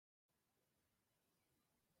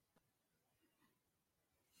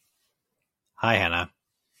Hi, Hannah.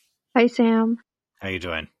 Hi, Sam. How you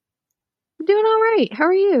doing? I'm doing all right. How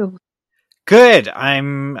are you? Good.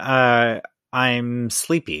 I'm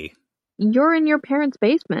sleepy. You're in your parents'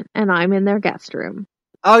 basement, and I'm in their guest room.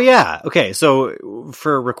 Oh yeah. Okay. So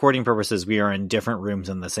for recording purposes, we are in different rooms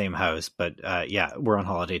in the same house, but yeah, we're on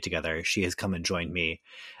holiday together. She has come and joined me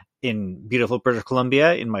in beautiful British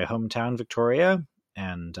Columbia, in my hometown, Victoria,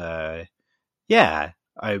 and yeah,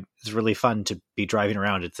 it's really fun to be driving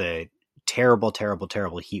around. It's a terrible, terrible,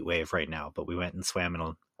 terrible heat wave right now, but we went and swam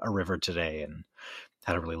in a river today and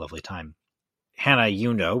had a really lovely time.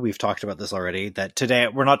 Hannah, we've talked about this already, that today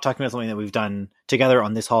we're not talking about something that we've done together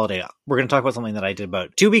on this holiday. We're going to talk about something that I did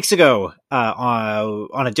about 2 weeks ago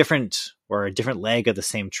on a different leg of the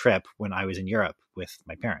same trip when I was in Europe with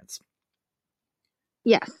my parents.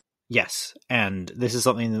 Yes. Yes. And this is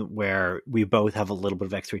something where we both have a little bit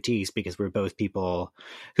of expertise because we're both people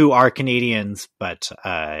who are Canadians, but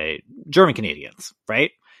German Canadians,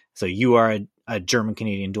 right? So you are a German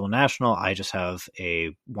Canadian dual national. I just have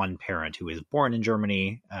one parent who was born in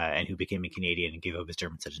Germany and who became a Canadian and gave up his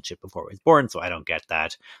German citizenship before he was born. So I don't get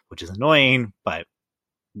that, which is annoying, but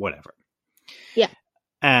whatever. Yeah.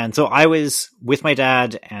 And so I was with my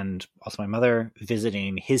dad and also my mother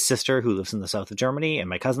visiting his sister who lives in the south of Germany and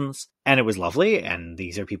my cousins. And it was lovely. And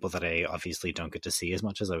these are people that I obviously don't get to see as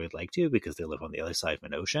much as I would like to because they live on the other side of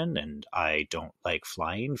an ocean and I don't like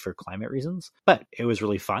flying for climate reasons. But it was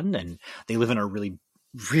really fun. And they live in a really,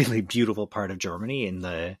 really beautiful part of Germany in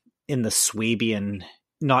the Swabian,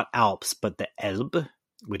 not Alps, but the Elbe,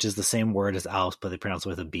 which is the same word as Alps, but they pronounce it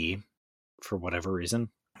with a B for whatever reason.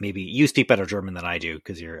 Maybe you speak better German than I do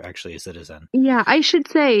because you're actually a citizen. Yeah, I should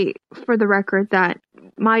say for the record that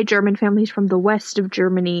my German family is from the west of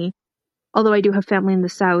Germany, although I do have family in the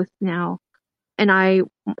south now, and I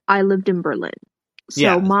lived in Berlin. So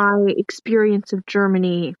Yeah. my experience of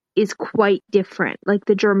Germany is quite different. Like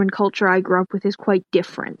the German culture I grew up with is quite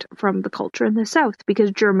different from the culture in the south because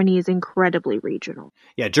Germany is incredibly regional.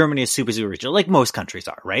 Yeah, Germany is super, super regional, like most countries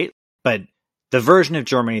are, right? But the version of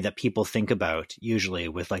Germany that people think about, usually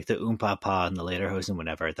with like the Umpapa and the Lederhosen and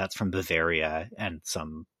whatever, that's from Bavaria and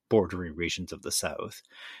some bordering regions of the south.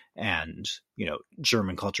 And,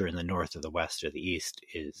 German culture in the north or the west or the east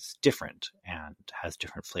is different and has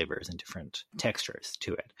different flavors and different textures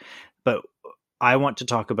to it. But I want to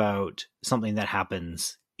talk about something that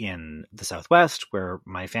happens in the southwest where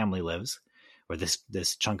my family lives, or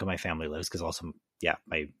this chunk of my family lives, because also, yeah,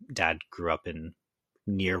 my dad grew up in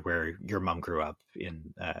near where your mom grew up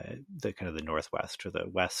in the kind of the northwest or the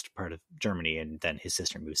west part of Germany, and then his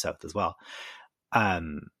sister moved south as well. I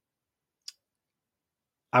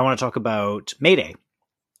want to talk about May Day,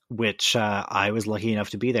 which I was lucky enough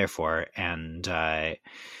to be there for, and I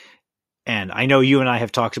know you and I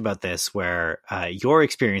have talked about this, where your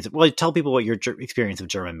experience. Well, tell people what your experience of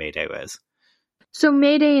German May Day was. So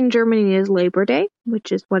May Day in Germany is Labor Day,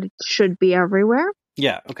 which is what it should be everywhere.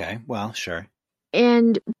 Yeah. Okay. Well, sure.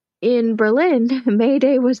 And in Berlin, May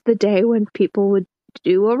Day was the day when people would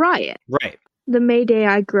do a riot. Right. The May Day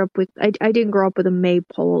I grew up with, I didn't grow up with a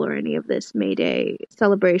maypole or any of this May Day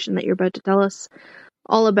celebration that you're about to tell us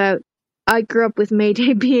all about. I grew up with May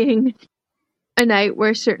Day being a night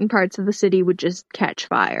where certain parts of the city would just catch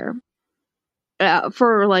fire.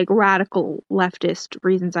 For like radical leftist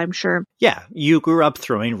reasons, I'm sure. Yeah, you grew up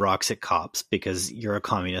throwing rocks at cops because you're a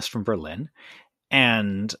communist from Berlin.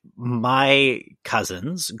 And my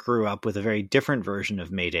cousins grew up with a very different version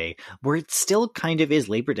of May Day, where it still kind of is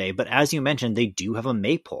Labor Day, but as you mentioned, they do have a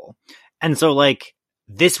maypole. And so, like,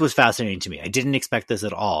 this was fascinating to me. I didn't expect this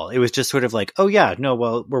at all. It was just sort of like, oh yeah, no,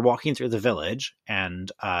 well, we're walking through the village,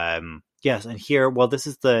 and yes, and here, well, this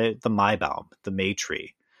is the Maibaum, the May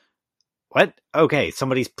tree. What? Okay,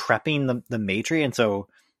 somebody's prepping the May tree, and so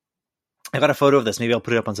I got a photo of this. Maybe I'll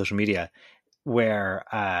put it up on social media, where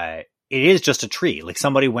it is just a tree. Like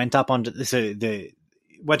somebody went up on the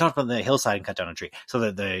hillside and cut down a tree.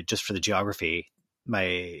 So the just for the geography,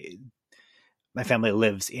 my family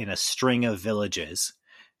lives in a string of villages.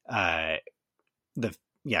 Grew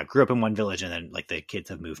up in one village, and then like the kids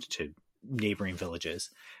have moved to neighboring villages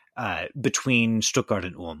between Stuttgart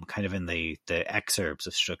and Ulm, kind of in the exurbs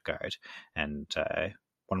of Stuttgart. And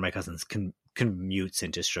one of my cousins commutes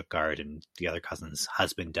into Stuttgart, and the other cousin's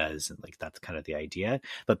husband does, and like that's kind of the idea.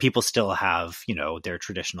 But people still have, their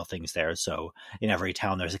traditional things there. So in every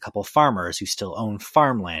town, there's a couple farmers who still own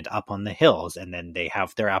farmland up on the hills, and then they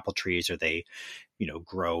have their apple trees, or they,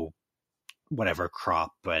 grow whatever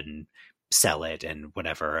crop and sell it and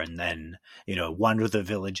whatever. And then, one of the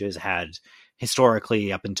villages had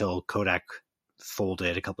historically, up until Kodak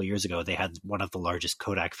folded a couple of years ago, they had one of the largest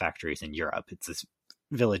Kodak factories in Europe. It's this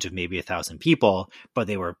village of maybe 1,000 people, but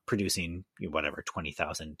they were producing,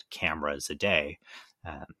 20,000 cameras a day,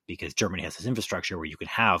 because Germany has this infrastructure where you can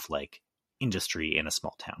have like industry in a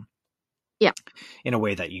small town. Yeah. In a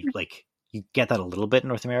way that you get that a little bit in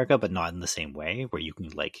North America, but not in the same way, where you can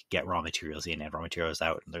like get raw materials in and raw materials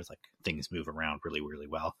out, and there's like things move around really, really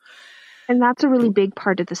well. And that's a really big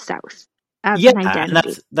part of the South. As Yeah, an identity.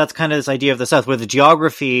 and that's kind of this idea of the South, where the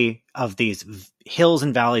geography of these hills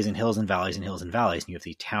and valleys and hills and valleys and hills and valleys, and you have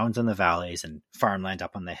the towns in the valleys and farmland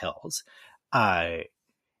up on the hills,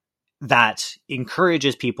 that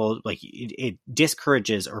encourages people, like it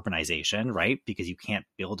discourages urbanization, right? Because you can't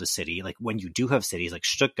build a city. Like when you do have cities, like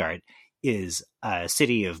Stuttgart is a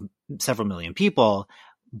city of several million people,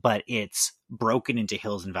 but it's broken into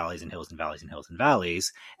hills and valleys and hills and valleys and hills and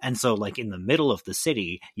valleys. And so like in the middle of the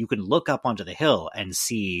city, you can look up onto the hill and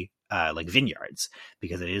see like vineyards,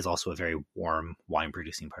 because it is also a very warm wine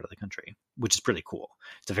producing part of the country, which is pretty cool.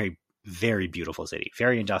 It's a very, very beautiful city,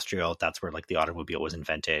 very industrial. That's where like the automobile was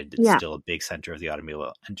invented. It's still a big center of the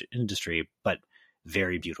automobile industry, but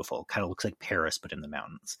very beautiful. Kind of looks like Paris, but in the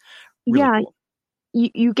mountains. Really cool.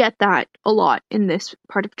 You get that a lot in this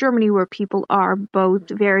part of Germany, where people are both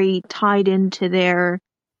very tied into their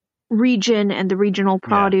region and the regional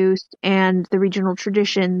produce and the regional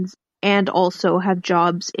traditions, and also have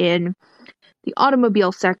jobs in the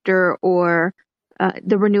automobile sector or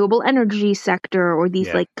the renewable energy sector, or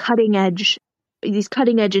these like cutting edge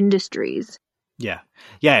industries. Yeah.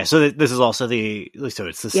 So this is also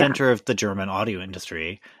it's the center of the German audio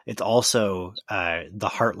industry. It's also the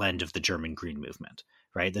heartland of the German Green movement,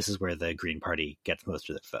 right? This is where the Green Party gets most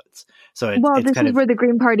of their votes. So this is where the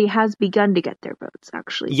Green Party has begun to get their votes,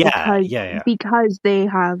 actually. Because they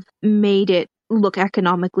have made it look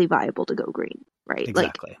economically viable to go green, right?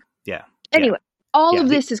 Exactly. Anyway. All of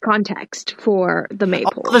this is context for the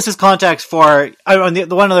maypole. This is context for the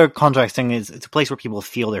one other context thing is it's a place where people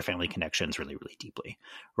feel their family connections really, really deeply,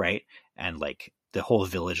 right? And like the whole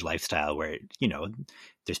village lifestyle, where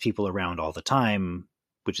there's people around all the time,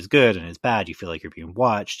 which is good and it's bad. You feel like you're being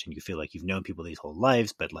watched, and you feel like you've known people these whole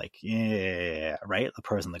lives, but like right, the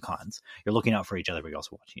pros and the cons. You're looking out for each other, but you're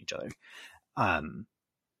also watching each other.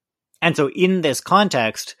 And so in this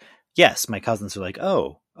context, yes, my cousins are like,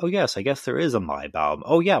 oh yes, I guess there is a Maibaum.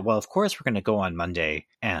 Oh yeah, well of course we're going to go on Monday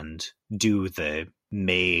and do the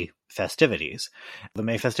May festivities. The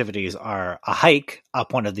May festivities are a hike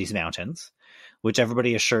up one of these mountains, which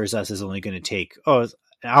everybody assures us is only going to take an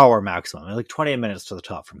hour maximum, like 20 minutes to the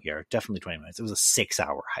top from here. Definitely 20 minutes. It was a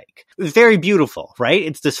 6-hour hike. It was very beautiful, right?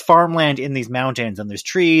 It's this farmland in these mountains, and there's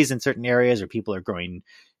trees in certain areas where people are growing,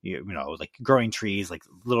 like growing trees, like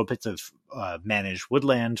little bits of managed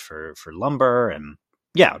woodland for lumber, and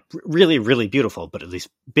really, really beautiful, but at least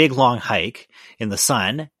big, long hike in the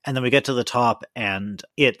sun. And then we get to the top, and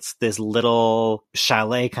it's this little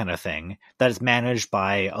chalet kind of thing that is managed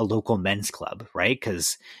by a local men's club, right?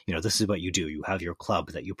 Because, this is what you do. You have your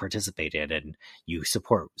club that you participate in, and you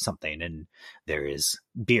support something. And there is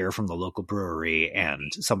beer from the local brewery,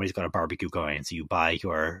 and somebody's got a barbecue going. So you buy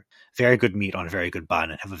your very good meat on a very good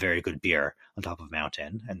bun and have a very good beer on top of a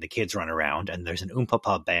mountain. And the kids run around, and there's an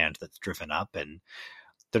Oompa band that's driven up, and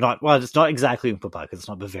they're not, it's not exactly Oompa because it's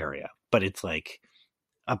not Bavaria, but it's like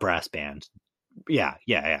a brass band. Yeah.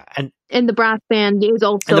 And the brass band is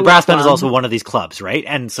also... And the brass band is also one of these clubs, right?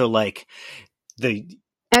 And so like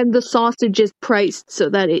And the sausage is priced so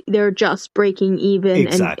that they're just breaking even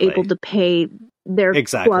and able to pay their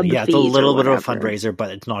club fees. It's a little bit of a fundraiser,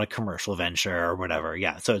 but it's not a commercial venture or whatever.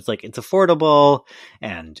 Yeah, so it's like it's affordable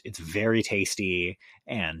and it's very tasty,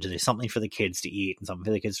 and there's something for the kids to eat and something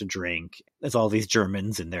for the kids to drink. It's all these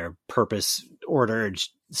Germans in their purpose ordered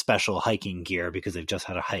special hiking gear because they've just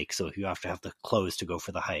had a hike, so you have to have the clothes to go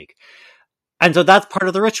for the hike. And so that's part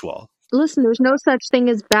of the ritual. Listen, there's no such thing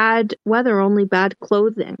as bad weather, only bad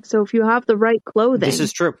clothing. So if you have the right clothing... This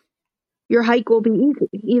is true. Your hike will be easy,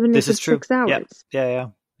 even if it's 6 hours. Yeah.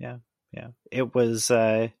 It was,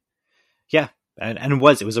 and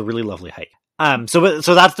it was a really lovely hike. So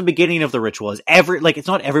that's the beginning of the ritual. Is it's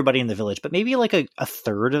not everybody in the village, but maybe like a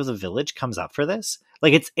third of the village comes up for this.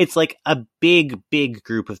 Like it's like a big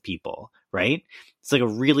group of people, right? It's like a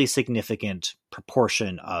really significant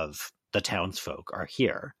proportion of the townsfolk are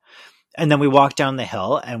here. And then we walk down the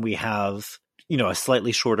hill, and we have, a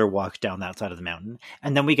slightly shorter walk down that side of the mountain.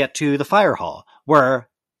 And then we get to the fire hall, where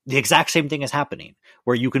the exact same thing is happening,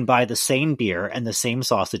 where you can buy the same beer and the same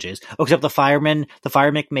sausages, except the firemen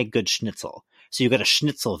make good schnitzel. So you get a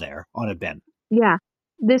schnitzel there on a bin. Yeah.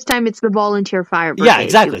 This time it's the volunteer fire brigade. Yeah,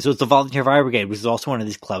 exactly. So it's the volunteer fire brigade, which is also one of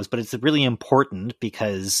these clubs, but it's really important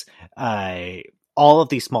because all of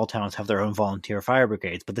these small towns have their own volunteer fire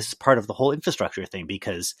brigades, but this is part of the whole infrastructure thing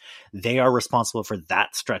because they are responsible for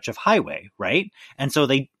that stretch of highway, right? And so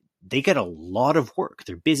they get a lot of work.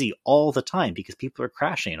 They're busy all the time because people are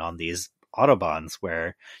crashing on these autobahns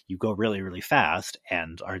where you go really, really fast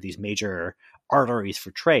and are these major arteries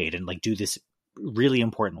for trade and like do this really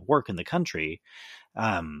important work in the country.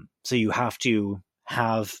 So you have to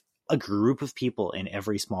have a group of people in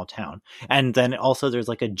every small town. And then also there's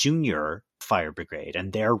like a junior fire brigade,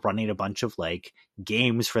 and they're running a bunch of like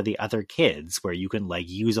games for the other kids where you can like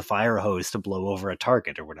use a fire hose to blow over a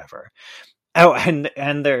target or whatever. Oh,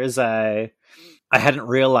 and there's I hadn't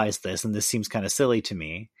realized this, and this seems kind of silly to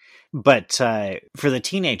me, but for the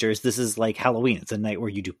teenagers, this is like Halloween. It's a night where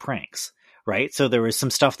you do pranks, right? So there was some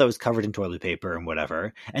stuff that was covered in toilet paper and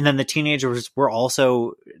whatever. And then the teenagers were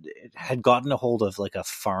also had gotten a hold of like a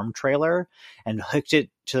farm trailer and hooked it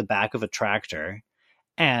to the back of a tractor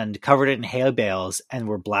and covered it in hay bales and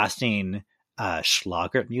were blasting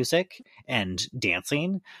Schlager music and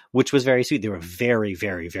dancing, which was very sweet. They were very,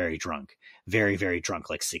 very, very drunk, very, very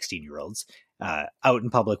drunk, like 16-year-olds out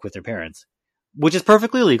in public with their parents, which is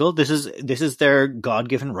perfectly legal. This is their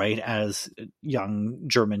God-given right as young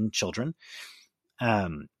German children.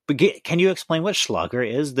 But can you explain what Schlager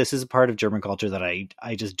is? This is a part of German culture that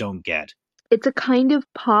I just don't get. It's a kind of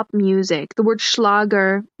pop music. The word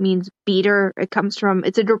Schlager means beater.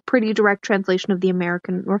 It's a pretty direct translation of the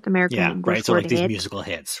North American English right. So like these hit. musical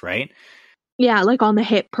hits, right? Yeah, like on the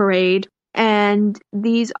hit parade. And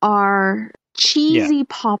these are cheesy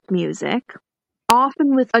pop music,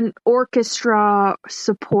 often with an orchestra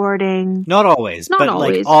supporting. Not always, but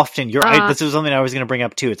like often. You're right. This is something I was going to bring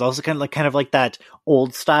up too. It's also kind of like that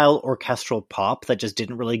old style orchestral pop that just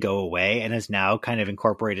didn't really go away and has now kind of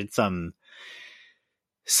incorporated some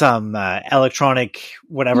electronic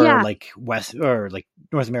whatever, like West or like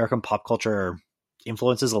North American pop culture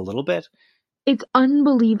influences a little bit. It's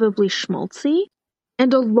unbelievably schmaltzy,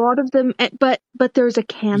 and a lot of them. But there's a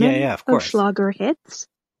canon of Schlager hits.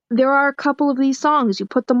 There are a couple of these songs. You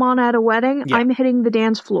put them on at a wedding. I'm hitting the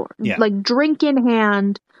dance floor, like drink in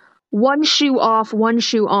hand, one shoe off, one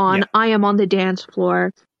shoe on. I am on the dance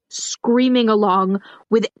floor, screaming along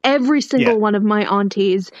with every single one of my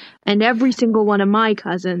aunties and every single one of my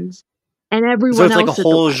cousins and everyone else. So it's like a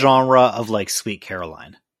whole genre of like Sweet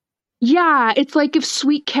Caroline. Yeah, it's like if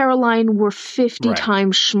Sweet Caroline were 50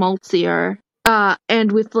 times schmaltzier,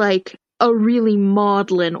 and with like a really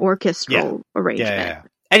maudlin orchestral arrangement. Yeah.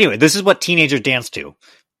 Anyway, this is what teenagers dance to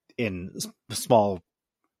in small.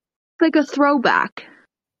 It's like a throwback.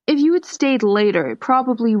 If you had stayed later,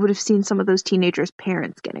 probably would have seen some of those teenagers'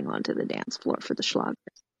 parents getting onto the dance floor for the Schlagers.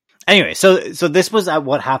 Anyway, so this was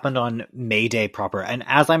what happened on May Day proper. And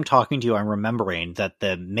as I'm talking to you, I'm remembering that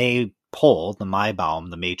the May pole, the Maibaum,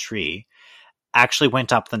 the May tree, actually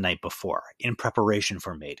went up the night before in preparation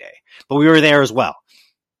for May Day. But we were there as well.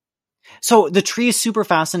 So the tree is super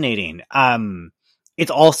fascinating. It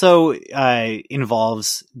also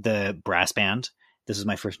involves the brass band. This was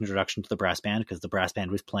my first introduction to the brass band because the brass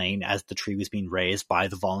band was playing as the tree was being raised by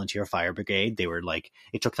the volunteer fire brigade. They were like,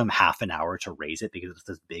 it took them half an hour to raise it because it's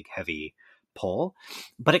this big, heavy pole.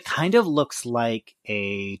 But it kind of looks like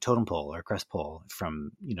a totem pole or crest pole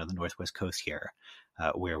from, the Northwest Coast here,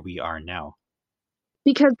 where we are now.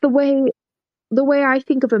 Because the way I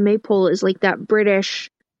think of a maypole is like that British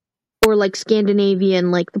or like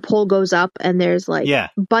Scandinavian, like the pole goes up and there's like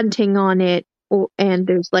bunting on it. And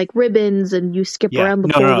there's like ribbons, and you skip around the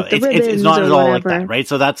pole with the ribbons. It's not at all whatever. like that, right?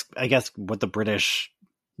 So that's, I guess, what the British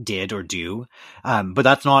did or do, but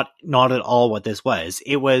that's not at all what this was.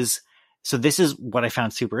 It was. So this is what I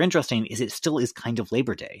found super interesting. Is it still is kind of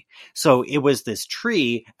Labor Day? So it was this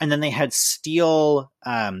tree, and then they had steel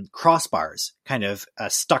crossbars kind of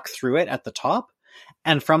stuck through it at the top,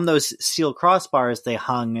 and from those steel crossbars they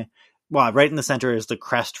hung. Well, right in the center is the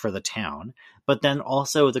crest for the town, but then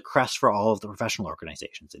also the crest for all of the professional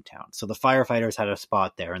organizations in town. So the firefighters had a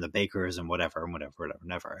spot there, and the bakers and whatever.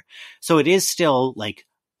 So it is still like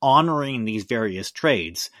honoring these various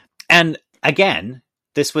trades. And again,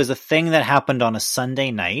 this was a thing that happened on a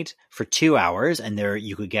Sunday night for 2 hours, and there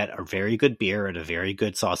you could get a very good beer and a very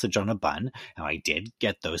good sausage on a bun. And I did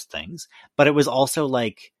get those things, but it was also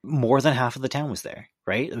like more than half of the town was there,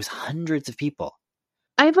 right? It was hundreds of people.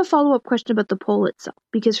 I have a follow-up question about the pole itself,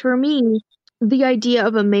 because for me, the idea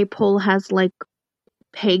of a maypole has like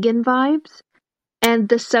pagan vibes, and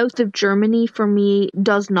the south of Germany for me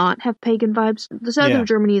does not have pagan vibes. The south of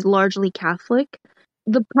Germany is largely Catholic.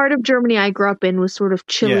 The part of Germany I grew up in was sort of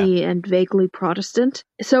chilly and vaguely Protestant.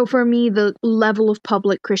 So for me, the level of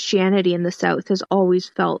public Christianity in the south has always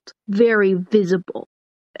felt very visible.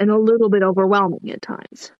 and a little bit overwhelming at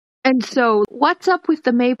times. And so, what's up with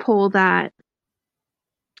the maypole that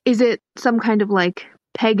is it some kind of like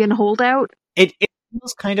pagan holdout? It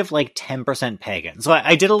feels kind of like 10% pagan. So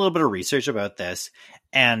I did a little bit of research about this,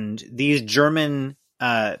 and these German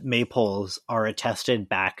maypoles are attested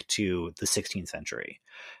back to the 16th century.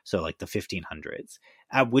 So like the 1500s,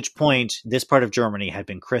 at which point this part of Germany had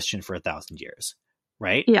been Christian for 1,000 years,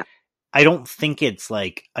 right? Yeah. I don't think it's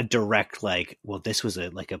like a direct, like, well, this was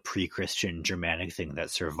a pre-Christian Germanic thing that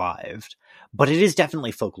survived, but it is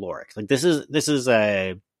definitely folkloric. Like this is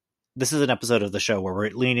an episode of the show where we're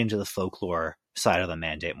leaning into the folklore side of the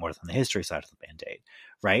mandate more than the history side of the mandate,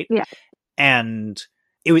 right? Yeah. And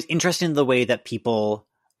it was interesting the way that people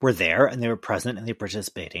were there and they were present and they were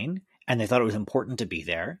participating and they thought it was important to be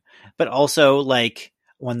there. But also, like,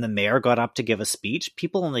 when the mayor got up to give a speech,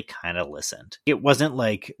 people only kind of listened. It wasn't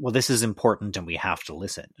like, well, this is important and we have to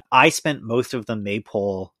listen. I spent most of the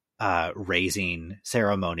maypole raising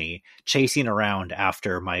ceremony chasing around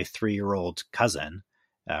after my 3-year-old cousin,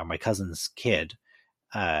 my cousin's kid,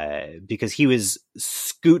 because he was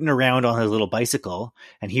scooting around on his little bicycle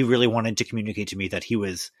and he really wanted to communicate to me that he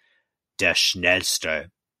was der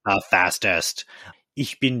schnellste, fastest.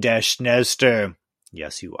 Ich bin der schnellste.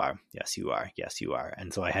 Yes, you are. Yes, you are. Yes, you are.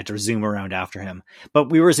 And so I had to zoom around after him. But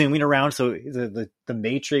we were zooming around, so the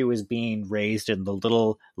May tree was being raised in the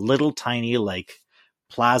little tiny like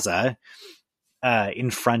plaza in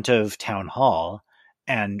front of town hall,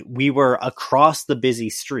 and we were across the busy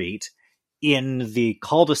street in the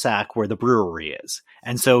cul-de-sac where the brewery is.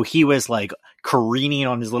 And so he was like careening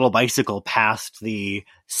on his little bicycle past the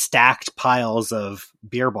stacked piles of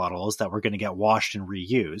beer bottles that were going to get washed and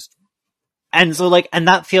reused. And so like, and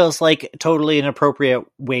that feels like totally an appropriate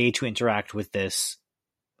way to interact with this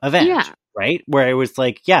event. Yeah. Right? Where it was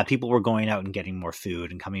like, yeah, people were going out and getting more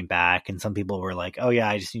food and coming back. And some people were like, oh yeah,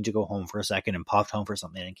 I just need to go home for a second, and popped home for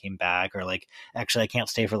something and came back. Or like, actually, I can't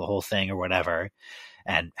stay for the whole thing or whatever.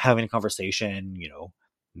 And having a conversation, you know,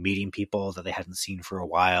 meeting people that they hadn't seen for a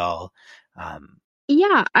while.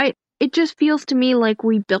 Yeah, it just feels to me like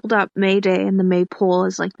we build up May Day and the maypole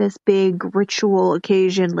as like this big ritual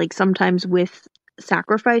occasion, like sometimes with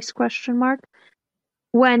sacrifice ?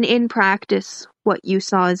 When in practice, what you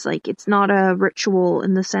saw is like it's not a ritual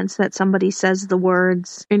in the sense that somebody says the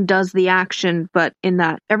words and does the action, but in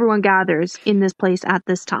that everyone gathers in this place at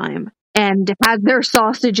this time and has their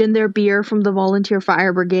sausage and their beer from the volunteer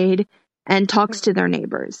fire brigade and talks to their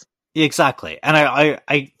neighbors. Exactly. And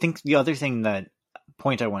I think the other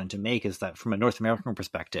point I wanted to make is that from a North American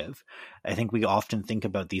perspective, I think we often think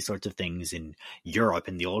about these sorts of things in Europe,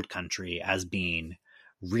 in the old country, as being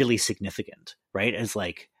really significant, right? As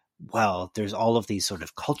like, well, there's all of these sort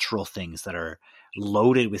of cultural things that are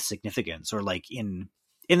loaded with significance, or like in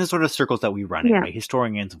the sort of circles that we run in, right?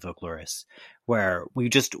 Historians and folklorists, where we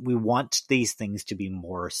want these things to be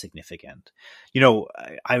more significant. You know,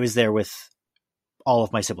 I was there with all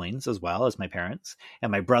of my siblings as well as my parents,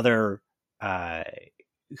 and my brother,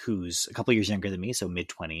 who's a couple years younger than me, so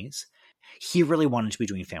mid-20s, he really wanted to be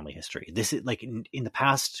doing family history. This is like in the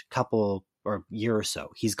past couple or year or so,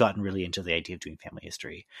 he's gotten really into the idea of doing family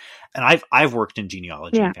history. And I've worked in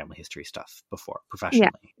genealogy and family history stuff before professionally,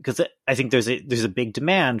 because I think there's a big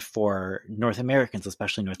demand for North Americans,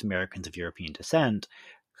 especially North Americans of European descent,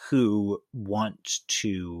 who want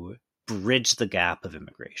to bridge the gap of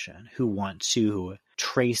immigration, who want to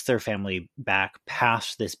trace their family back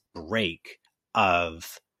past this break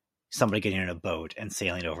of somebody getting in a boat and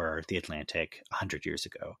sailing over the Atlantic 100 years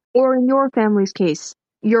ago. Or in your family's case,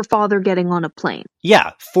 your father getting on a plane.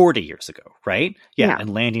 Yeah, 40 years ago, right? Yeah,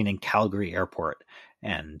 and landing in Calgary airport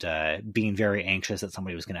and being very anxious that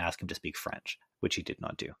somebody was going to ask him to speak French, which he did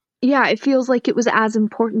not do. Yeah, it feels like it was as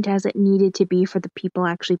important as it needed to be for the people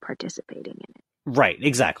actually participating in it. Right,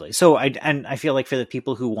 exactly. So I feel like for the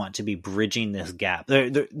people who want to be bridging this gap,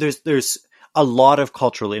 there's a lot of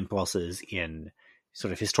cultural impulses in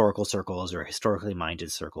sort of historical circles or historically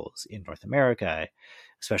minded circles in North America,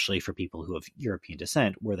 especially for people who have European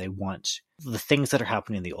descent, where they want the things that are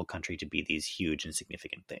happening in the old country to be these huge and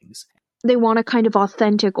significant things. They want a kind of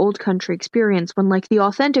authentic old country experience, when like the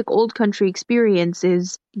authentic old country experience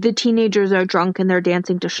is the teenagers are drunk and they're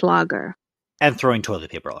dancing to Schlager. And throwing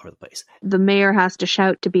toilet paper all over the place. The mayor has to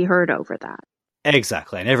shout to be heard over that.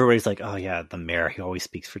 Exactly. And everybody's like, oh yeah, the mayor, he always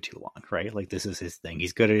speaks for too long, right? Like this is his thing.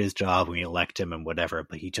 He's good at his job, we elect him and whatever,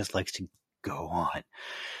 but he just likes to go on.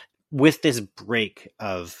 With this break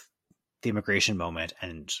of the immigration moment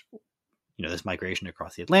and, you know, this migration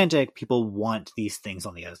across the Atlantic, people want these things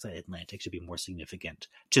on the outside Atlantic to be more significant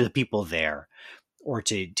to the people there. or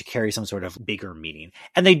to carry some sort of bigger meaning.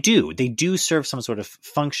 And they do serve some sort of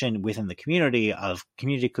function within the community of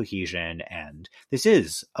community cohesion. And this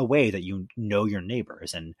is a way that you know your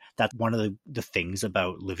neighbors. And that's one of the things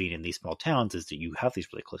about living in these small towns, is that you have these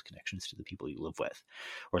really close connections to the people you live with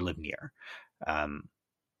or live near.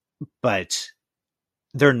 But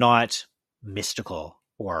they're not mystical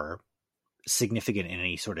or significant in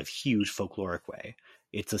any sort of huge folkloric way.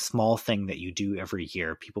 It's a small thing that you do every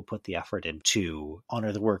year. People put the effort in to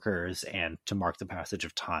honor the workers and to mark the passage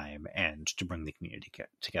of time and to bring the community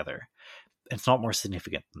together. It's not more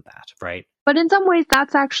significant than that, right? But in some ways,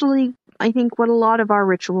 that's actually, I think, what a lot of our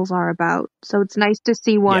rituals are about. So it's nice to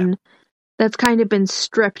see one that's kind of been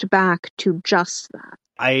stripped back to just that.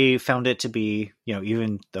 I found it to be,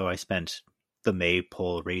 even though I spent the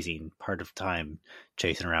maypole raising part of time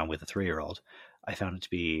chasing around with a 3-year-old, I found it to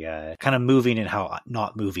be kind of moving in how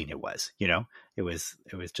not moving it was. It was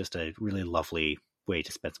just a really lovely way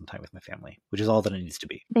to spend some time with my family, which is all that it needs to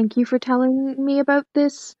be. Thank you for telling me about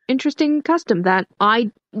this interesting custom that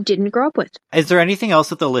I didn't grow up with. Is there anything else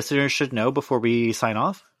that the listeners should know before we sign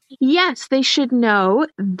off? Yes, they should know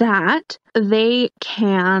that they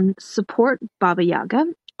can support Baba Yaga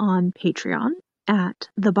on Patreon at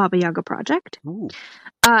the Baba Yaga Project. Ooh.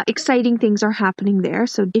 Exciting things are happening there,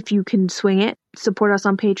 so if you can swing it, support us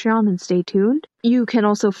on Patreon and stay tuned. You can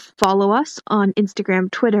also follow us on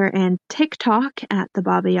Instagram, Twitter, and TikTok at the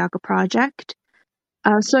Baba Yaga Project.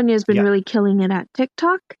 Sonia's been really killing it at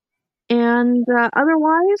TikTok. And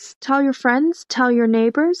otherwise, tell your friends, tell your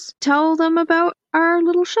neighbors, tell them about our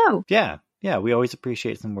little show. Yeah, we always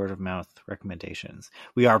appreciate some word of mouth recommendations.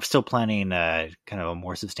 We are still planning kind of a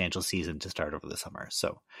more substantial season to start over the summer,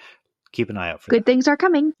 so keep an eye out for Good things are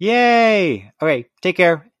coming. Yay! All right, take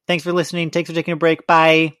care. Thanks for listening. Thanks for taking a break.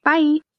 Bye. Bye.